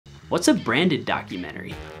What's a branded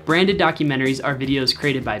documentary? Branded documentaries are videos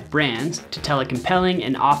created by brands to tell a compelling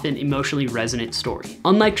and often emotionally resonant story.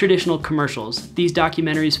 Unlike traditional commercials, these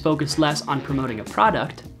documentaries focus less on promoting a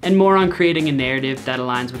product and more on creating a narrative that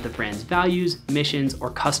aligns with the brand's values, missions, or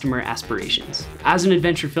customer aspirations. As an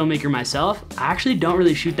adventure filmmaker myself, I actually don't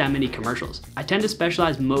really shoot that many commercials. I tend to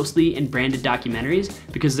specialize mostly in branded documentaries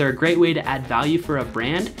because they're a great way to add value for a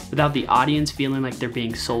brand without the audience feeling like they're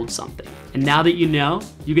being sold something. And now that you know,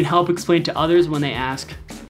 you can help explain to others when they ask,